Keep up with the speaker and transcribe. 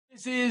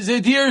This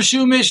is Dear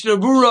Shu Mishnah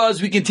Berurah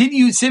as we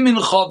continue Siman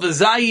Chav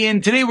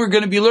Zayin. Today we're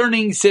going to be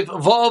learning Sif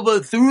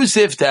Vav through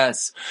Sif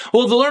Tes.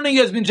 Well, the learning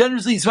has been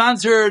generously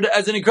sponsored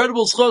as an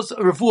incredible schos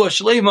refuah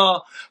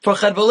shlema for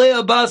Chadvalei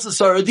Abbas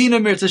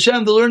Saradina Mir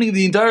Hashem. The learning of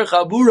the entire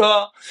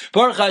Chabura,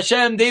 Baruch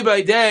Hashem, day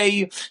by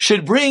day,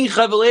 should bring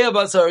Chadvalei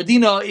Abbas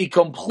Saradina a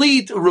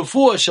complete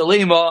refuah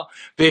shlema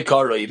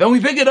bekarov. And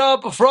we pick it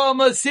up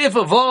from Sif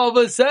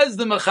Vav. Says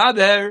the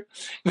Mechaber,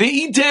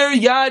 Ve'iter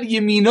Yad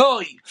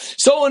Yeminoi.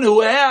 Someone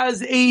who has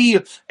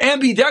a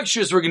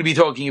ambidextrous we're going to be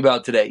talking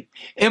about today.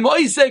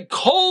 If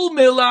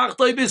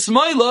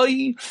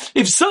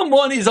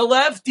someone is a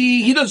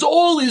lefty, he does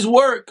all his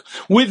work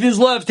with his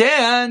left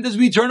hand as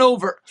we turn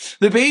over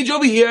the page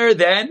over here,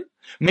 then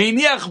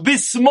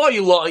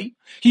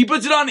he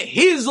puts it on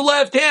his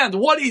left hand.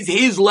 What is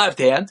his left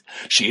hand?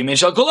 Which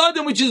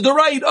is the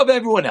right of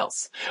everyone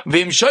else. And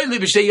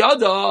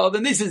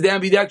this is the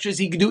ambidextrous.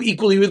 He can do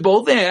equally with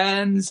both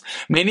hands.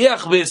 Then he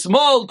puts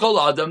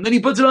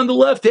it on the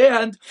left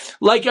hand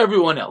like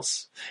everyone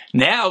else.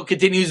 Now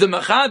continues the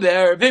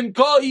Mechaber.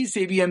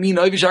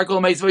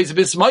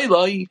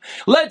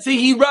 Let's say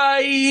he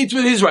writes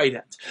with his right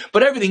hand,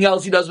 but everything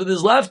else he does with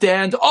his left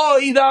hand.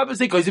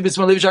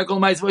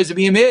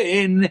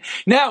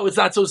 Now it's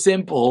not so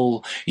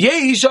simple.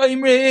 Says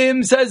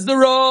the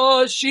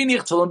Rosh.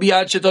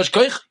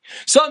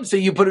 Some say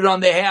you put it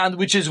on the hand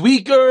which is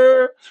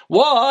weaker.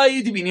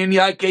 Why?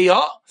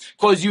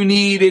 Because you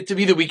need it to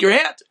be the weaker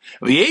hand.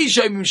 The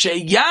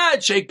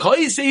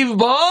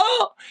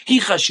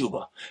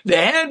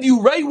hand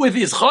you write with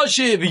is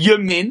chashiv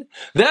yamin.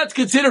 That's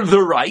considered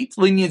the right.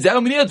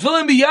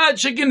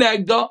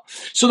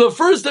 So the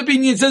first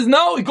opinion says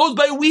no, it goes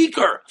by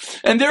weaker.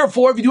 And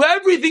therefore, if you do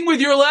everything with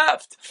your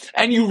left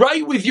and you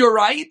write with your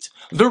right,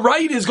 the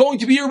right is going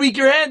to be your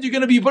weaker hand. You're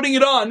going to be putting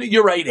it on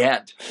your right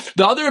hand.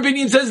 The other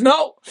opinion says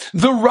no.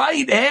 The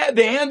right hand,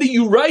 the hand that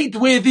you write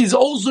with is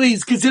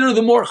considered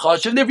the more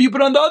chashiv. Therefore, you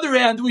put on the other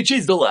hand, which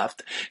is the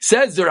left.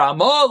 Says the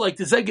Ramah, like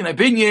the second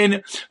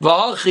opinion,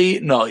 v'hachi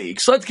noik.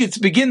 So let's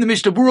begin the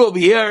Mishnah Berurah over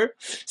here.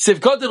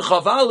 Sivkat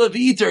al-chaval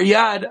v'iter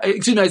yad.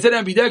 Excuse me, I said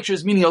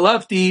ambidextrous, meaning a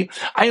lefty.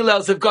 I allow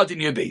sivkat in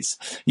your base.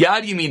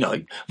 Yad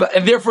yaminoi.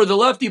 And therefore, the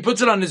lefty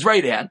puts it on his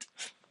right hand.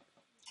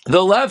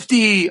 The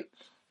lefty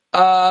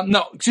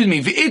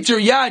V'iter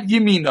yad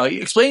yimina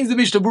explains the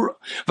Mishnah Berurah.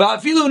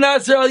 Va'afilu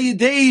nasser al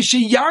yidei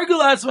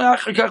sheyargel asma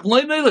achar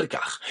lo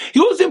lekach. He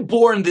wasn't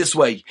born this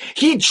way.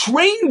 He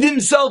trained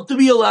himself to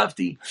be a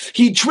lefty.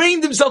 He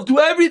trained himself to do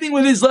everything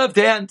with his left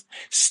hand.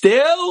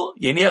 Still,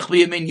 yeniach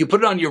b'yamin, you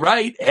put it on your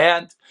right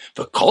hand.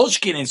 The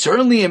kolshkin, and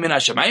certainly in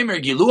Hashemayim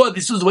Gilua,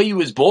 this is the way he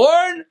was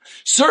born.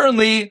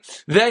 Certainly,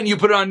 then you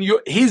put it on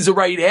his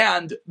right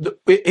hand,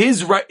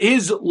 his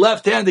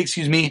left hand,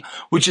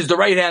 which is the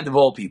right hand of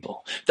all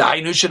people.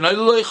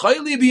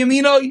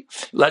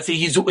 Let's say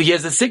he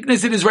has a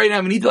sickness in his right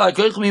hand, he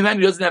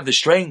doesn't have the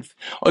strength.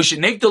 So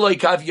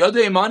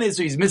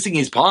he's missing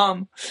his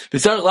palm.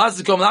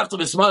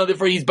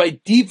 Therefore, he's by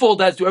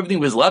default has to do everything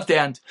with his left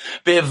hand.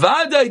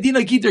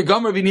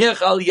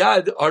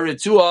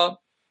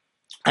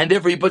 And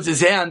therefore he puts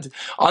his hand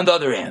on the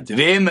other hand.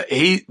 Let's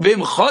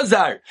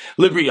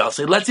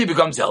say he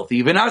becomes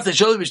healthy. Then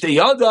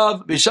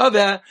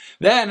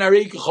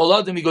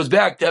he goes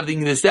back to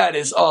having the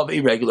status of a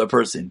regular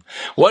person.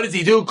 What does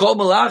he do? He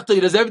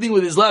does everything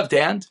with his left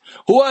hand.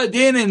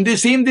 And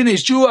this same din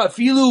is true.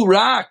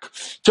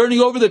 Turning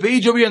over the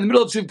page over here in the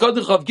middle of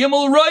Sivkat Chav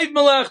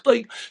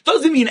Gimel,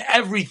 doesn't mean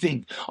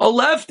everything. A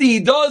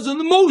lefty does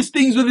most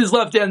things with his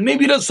left hand.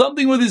 Maybe he does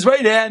something with his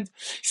right hand.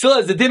 Still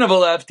has the din of a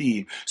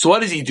lefty. So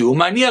what does he do?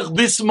 Maniach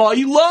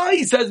bismillah,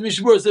 he says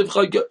Mishmur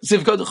Sivkat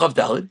Chav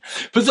Daled,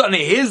 puts it on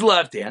his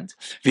left hand.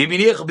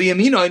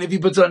 And if he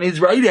puts it on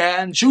his right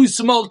hand, Shu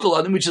Small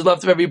Koladim, which is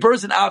left of every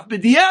person, Af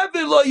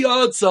B'diavad Lo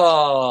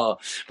Yotza.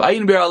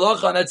 And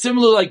that's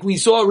similar like we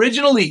saw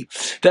originally,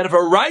 that if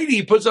a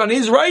righty puts on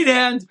his right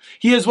hand,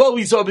 he as well,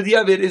 we saw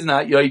B'diavad is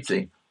not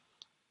Yotze.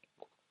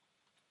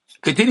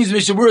 Continues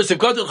Mishnah Berurah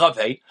Sivkat Chav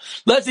Hey.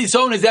 Let's say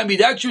someone is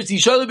ambidextrous, he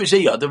shall be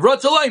Sheyad, the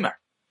Ratzalaymar.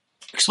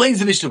 Explains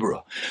the Mishnah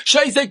Berurah.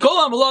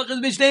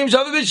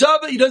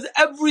 He does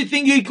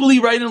everything equally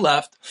right and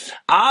left.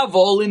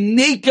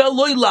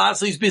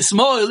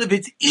 If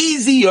it's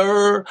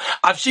easier,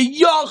 he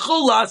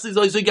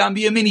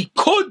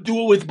could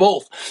do it with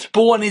both.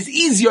 But one is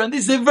easier, and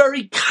this is a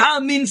very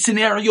common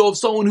scenario of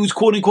someone who's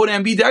quote unquote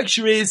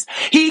ambidextrous.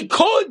 He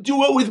could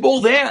do it with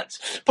both hands,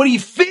 but he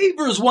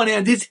favors one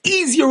hand. It's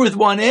easier with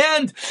one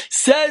hand.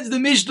 Says the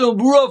Mishnah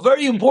Berurah,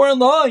 very important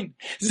line.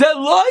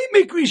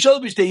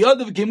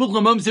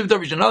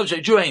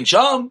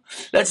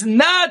 That's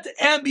not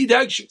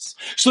ambidextrous.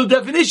 So the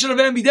definition of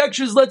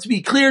ambidextrous, let's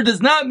be clear, does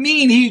not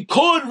mean he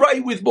could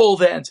write with both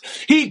hands.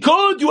 He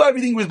could do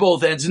everything with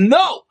both hands.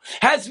 No.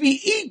 Has to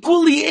be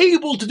equally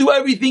able to do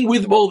everything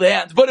with both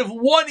hands. But if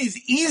one is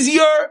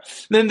easier,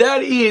 then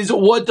that is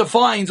what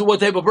defines what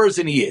type of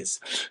person he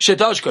is.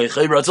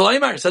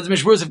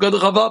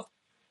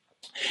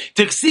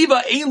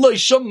 Tiksiva ein lo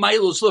shom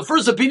milo. So the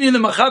first opinion the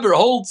Mechaber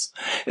holds,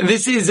 and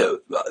this is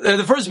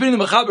the first opinion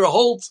the Mechaber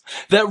holds,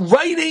 that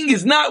writing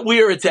is not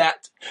where it's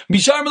at.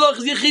 Mishar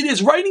Melachas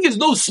Yechidus, writing is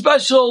no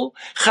special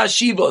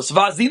chashivos.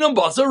 Vazinam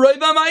basa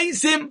roiva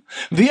ma'isim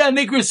via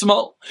nikr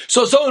small.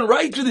 So someone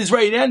writes with his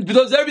right hand, but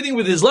does everything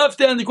with his left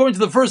hand. According to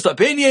the first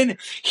opinion,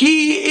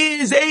 he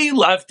is a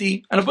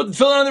lefty, and I put the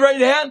tefillin on the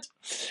right hand.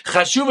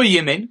 Chashuva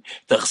Yemin,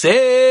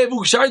 Tachsev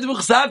Ukshartem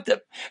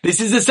Uchsavtem. This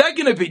is the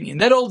second opinion.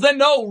 That holds that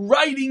no,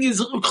 writing is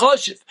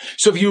chashiv.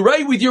 So if you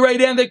write with your right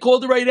hand, they call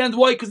the right hand.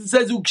 Why? Because it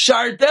says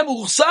Ukshartem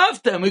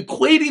Uchsavtem,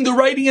 equating the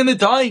writing and the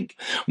tying.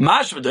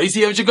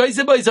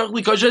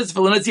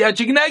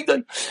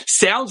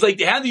 Sounds like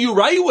the hand that you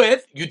write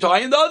with, you tie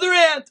in the other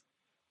hand.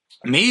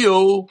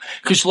 Now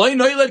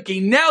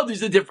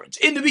there's a difference.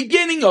 In the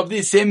beginning of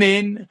this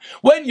siman,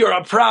 when you're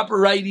a proper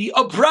righty,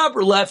 a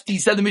proper lefty,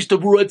 said the Mishnah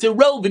Berurah, it's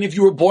irrelevant if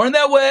you were born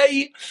that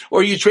way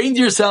or you trained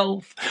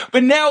yourself.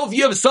 But now if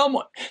you have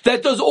someone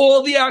that does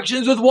all the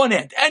actions with one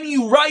hand and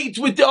you write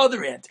with the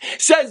other hand,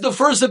 says the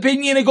first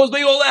opinion, it goes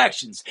by all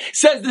actions.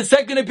 Says the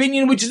second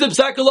opinion, which is the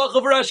Psak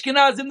Halacha for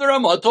Ashkenazim, the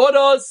Ramah taught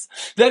us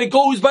that it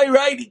goes by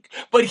writing.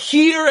 But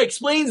here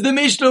explains the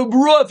Mishnah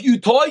Berurah, if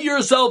you taught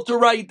yourself to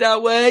write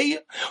that way,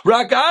 he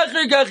does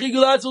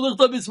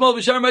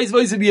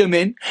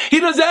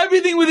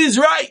everything with his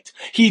right.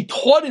 He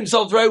taught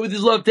himself to write with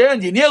his left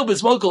hand. He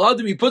puts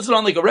it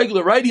on like a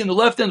regular righty in the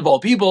left hand of all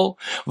people.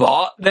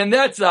 Then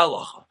that's the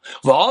halacha.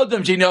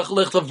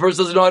 The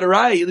person doesn't know how to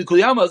write.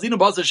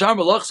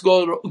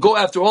 Go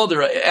after all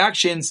their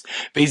actions.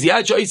 The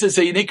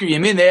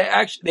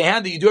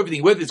hand that you do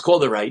everything with is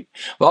called the right.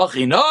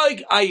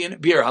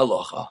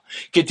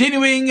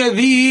 Continuing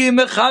the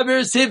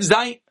Mechaber Siv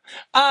Zayin.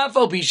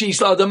 Someone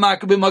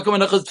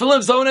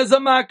has a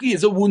maki,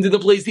 is a wound in the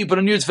place you put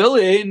on your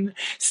tefillin.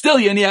 Still,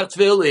 you need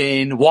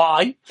tefillin.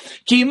 Why?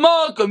 You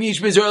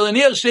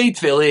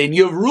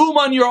have room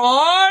on your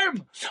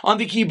arm, on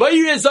the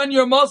kibayris, on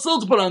your muscle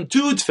to put on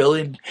two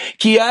tefillin.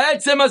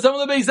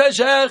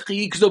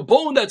 Because the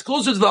bone that's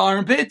closer to the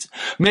armpit,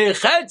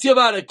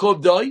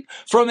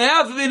 from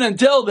half of it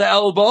until the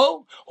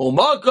elbow,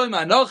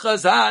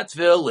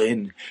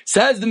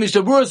 says the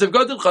Mishnah Berurah,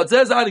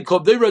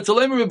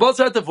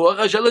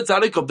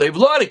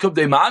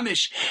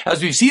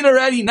 as we've seen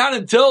already, not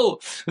until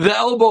the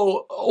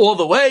elbow all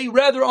the way,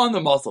 rather on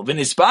the muscle.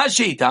 Let's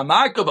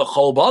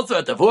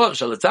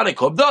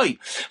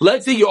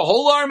say your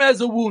whole arm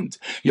has a wound.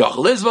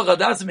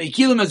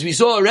 As we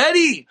saw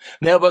already,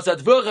 if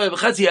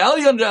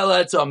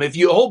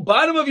your whole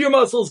bottom of your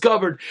muscle is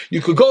covered,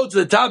 you could go to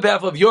the top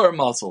half of your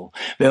muscle.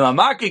 And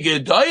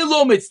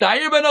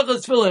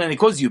it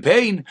causes you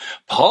pain.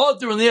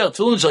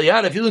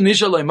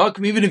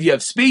 Even if you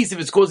have space, if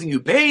it's causing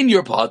you pain,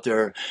 you're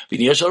potter.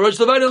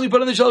 Only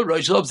put on the shal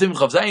rosh. As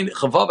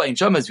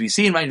we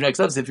see in my next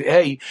episode,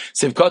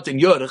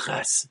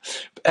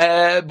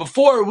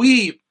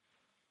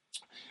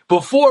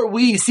 before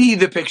we see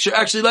the picture,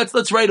 actually,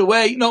 let's right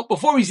away. No,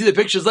 before we see the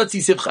pictures, let's see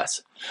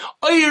Sivchas.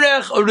 How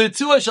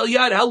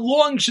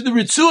long should the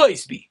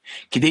Ritzuos be?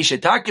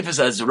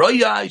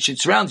 It should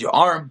surround your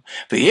arm.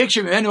 And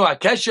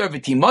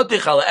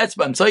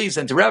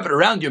to wrap it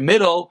around your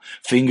middle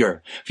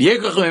finger. You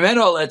have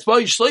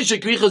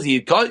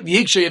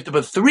to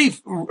put 3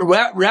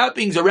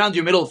 wrappings around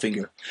your middle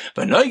finger.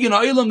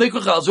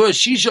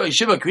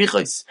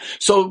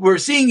 So we're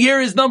seeing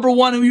here is number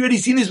 1, and we already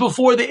seen this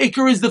before. The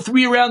ikar is the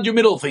 3 around your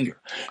middle finger.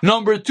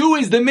 Number 2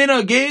 is the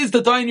minhag is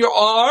to tie in your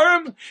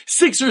arm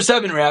 6 or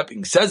 7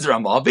 wrappings. Says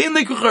Ramah,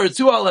 you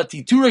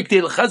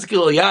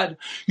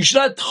should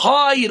not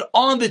tie it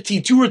on the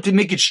titura to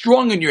make it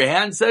strong in your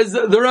hand, says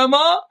the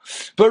Ramah,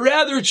 but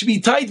rather it should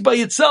be tied by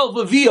itself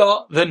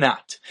via the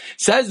knot.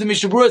 Says the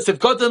Mishnah Berurah,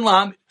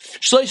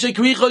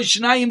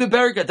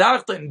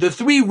 the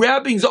 3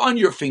 wrappings on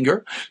your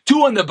finger,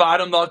 2 on the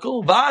bottom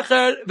knuckle,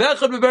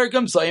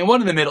 and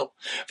 1 in the middle.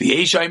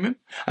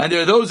 And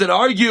there are those that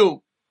argue,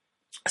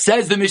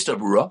 says the Mishnah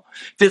Berurah,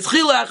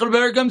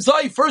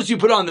 first you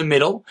put on the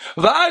middle,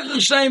 and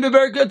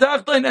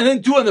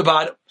then 2 on the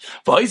bottom.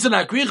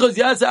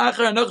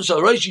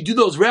 You do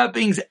those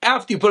wrappings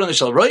after you put on the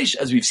shal rosh,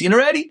 as we've seen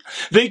already.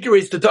 Vikar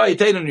is to tie it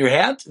tight on your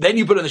hand, then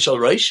you put on the shal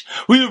rosh.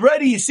 We've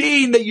already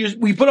seen that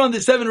we put on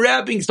the 7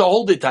 wrappings to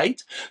hold it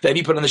tight, then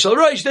you put on the shal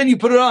rosh, then you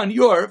put it on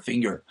your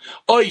finger.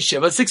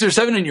 6 or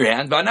 7 in your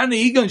hand.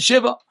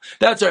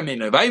 That's our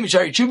minhag.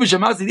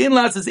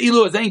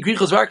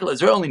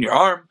 Only in your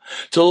arm.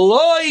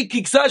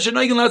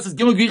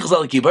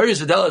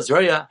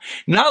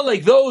 Not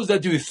like those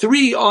that do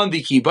 3 on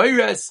the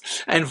kibayres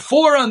and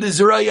 4 on the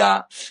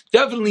zeraya.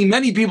 Definitely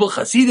many people,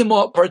 Hasidim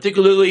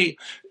particularly,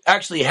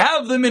 actually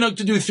have the minhag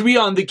to do 3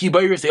 on the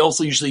kibayris, they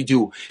also usually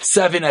do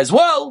 7 as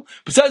well.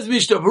 But says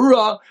Mishnah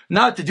Berurah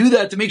not to do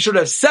that, to make sure to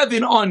have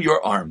 7 on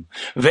your arm.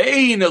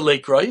 Ve'ein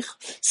lekreich,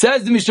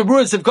 says the Mishnah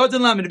Berurah, Sefkat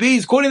and Lamed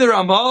Beis, quoting the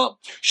Ramah,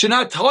 should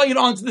not tie it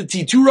onto the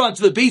titura,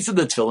 onto the base of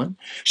the tefillin.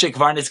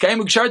 Shekvar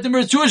niskayim ukshartim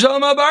retua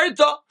shalom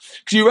abarta.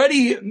 Because you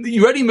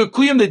already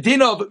mekuyim the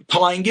din of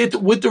tying it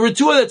with the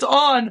retua that's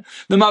on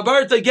the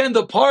mabarta, again,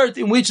 the part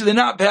in which the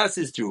knot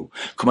passes through.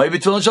 Kumay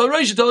b'tefillin shal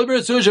reish, tali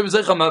b'retua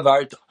shabazaycha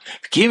mabarta.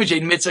 V'kim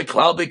v'chein mitzvah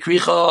klal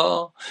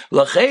b'kricha,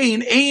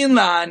 l'chein ein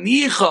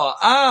la'anicha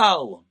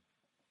al,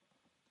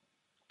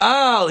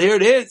 here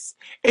it is.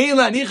 Since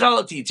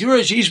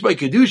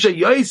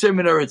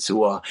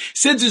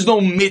there's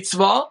no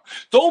mitzvah,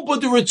 don't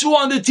put the ritzua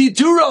on the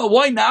titura.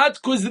 Why not?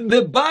 Because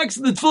the box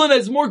of the tefillin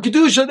has more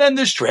kedusha than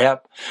the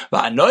strap.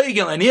 There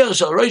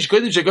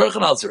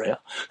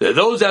are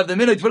those that have the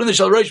minute to put in the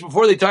shalreish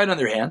before they tie it on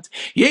their hand.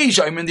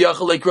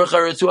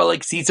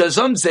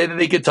 Some say that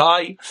they could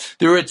tie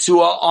the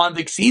ritzua on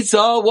the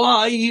ksitza.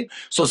 Why?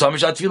 So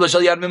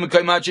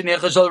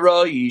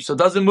it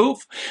doesn't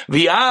move.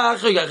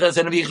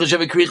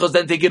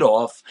 Then take it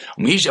off.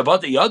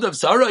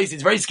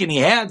 It's very skinny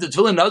hands. It's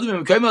filling another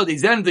they're going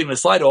to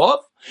slide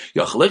off.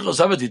 You're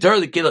allowed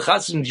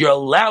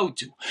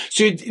to.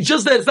 So it's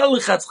just that it's not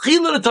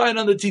l'chatzchila to tie it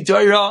on the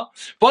titara,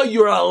 but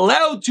you're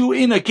allowed to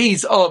in a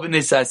case of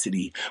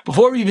necessity.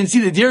 Before we even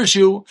see the deer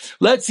shoe,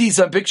 let's see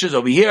some pictures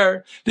over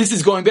here. This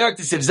is going back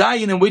to Sif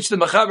Zayin, in which the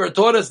Machaber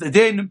taught us the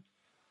din.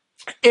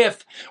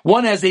 If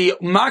one has a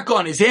makkah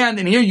on his hand,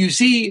 and here you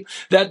see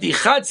that the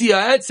chatzi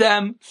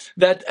ha'etzem,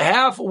 that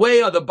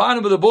halfway on the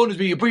bottom of the bone is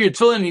where you put your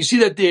tefillin, and you see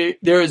that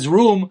there is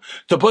room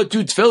to put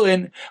 2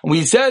 tefillin. And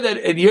we said that,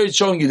 and here it's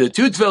showing you the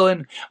 2 tefillin.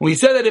 And we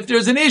said that if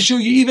there's an issue,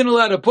 you even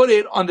allowed to put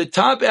it on the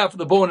top half of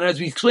the bone. And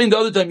as we explained the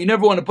other time, you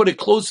never want to put it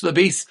close to the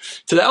base,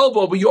 to the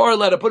elbow, but you are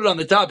allowed to put it on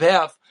the top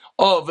half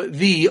of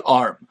the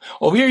arm.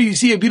 Over here you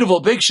see a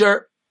beautiful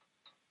picture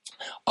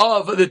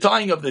of the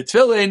tying of the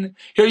tefillin.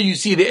 Here you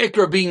see the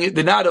ikr being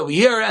the knot over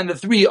here, and the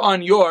 3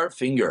 on your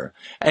finger.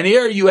 And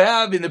here you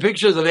have in the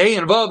pictures of Hey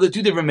and Vav the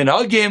 2 different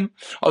minhagim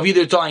of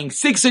either tying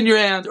 6 in your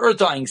hand or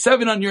tying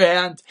 7 on your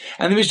hand.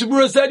 And the Mishnah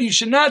Berurah said you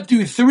should not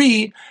do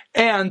 3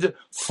 and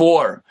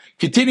 4.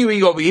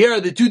 Continuing over here,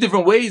 the 2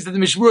 different ways that the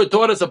Mishnah Berurah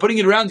taught us of putting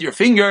it around your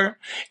finger.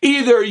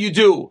 Either you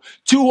do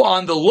 2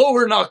 on the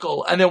lower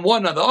knuckle and then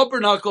 1 on the upper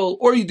knuckle,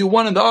 or you do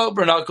 1 on the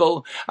upper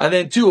knuckle and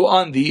then 2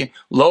 on the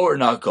lower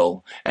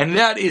knuckle. And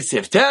that is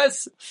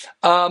Siftes.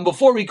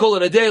 Before we call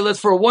it a day, let's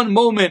for one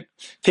moment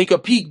take a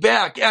peek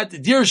back at the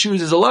deer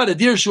shoes. There's a lot of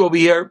deer shoe over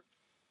here,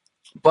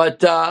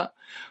 but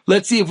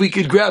let's see if we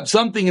could grab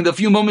something in the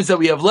few moments that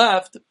we have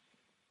left.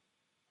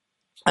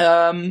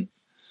 There's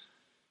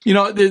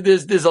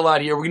a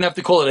lot here. We're going to have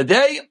to call it a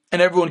day,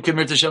 and everyone can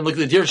look at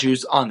the deer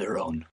shoes on their own.